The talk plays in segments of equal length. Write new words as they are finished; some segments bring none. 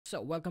So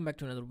welcome back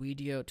to another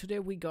video. Today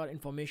we got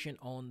information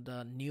on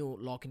the new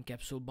lock-in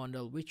capsule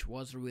bundle which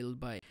was revealed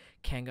by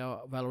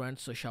Kanga Valorant.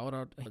 So shout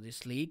out for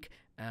this leak.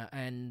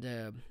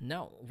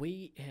 Now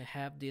we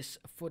have this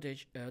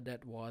footage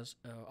that was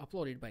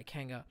uploaded by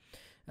Kanga.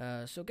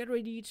 So get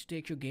ready to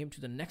take your game to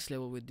the next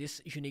level with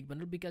this unique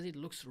bundle because it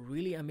looks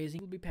really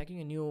amazing. We'll be packing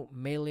a new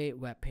melee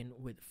weapon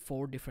with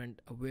 4 different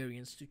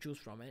variants to choose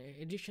from.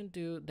 In addition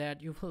to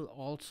that, you will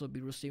also be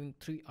receiving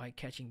 3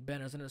 eye-catching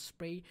banners and a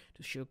spray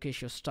to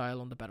showcase your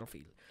style on the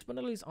battlefield. This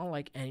bundle is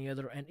unlike any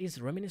other and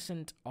is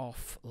reminiscent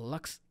of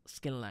Lux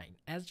skin line.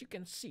 As you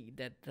can see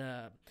that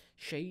the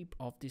shape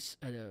of this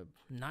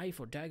knife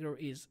or dagger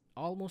is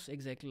almost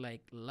exactly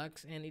like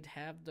Lux, and it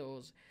have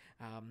those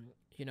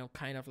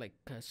kind of like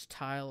a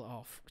style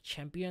of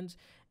champions,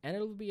 and it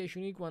will be a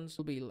unique ones.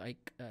 Will be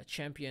like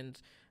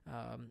champions,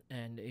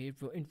 and it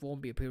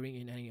won't be appearing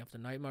in any of the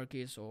night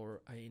markets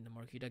or in the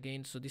market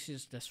again. So this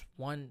is just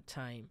one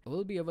time. It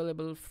will be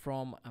available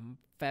from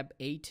Feb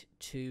 8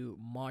 to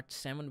March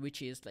 7,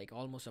 which is like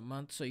almost a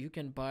month. So you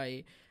can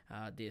buy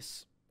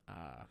this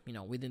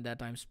within that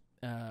time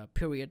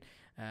period.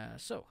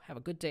 So have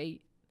a good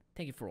day.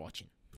 Thank you for watching.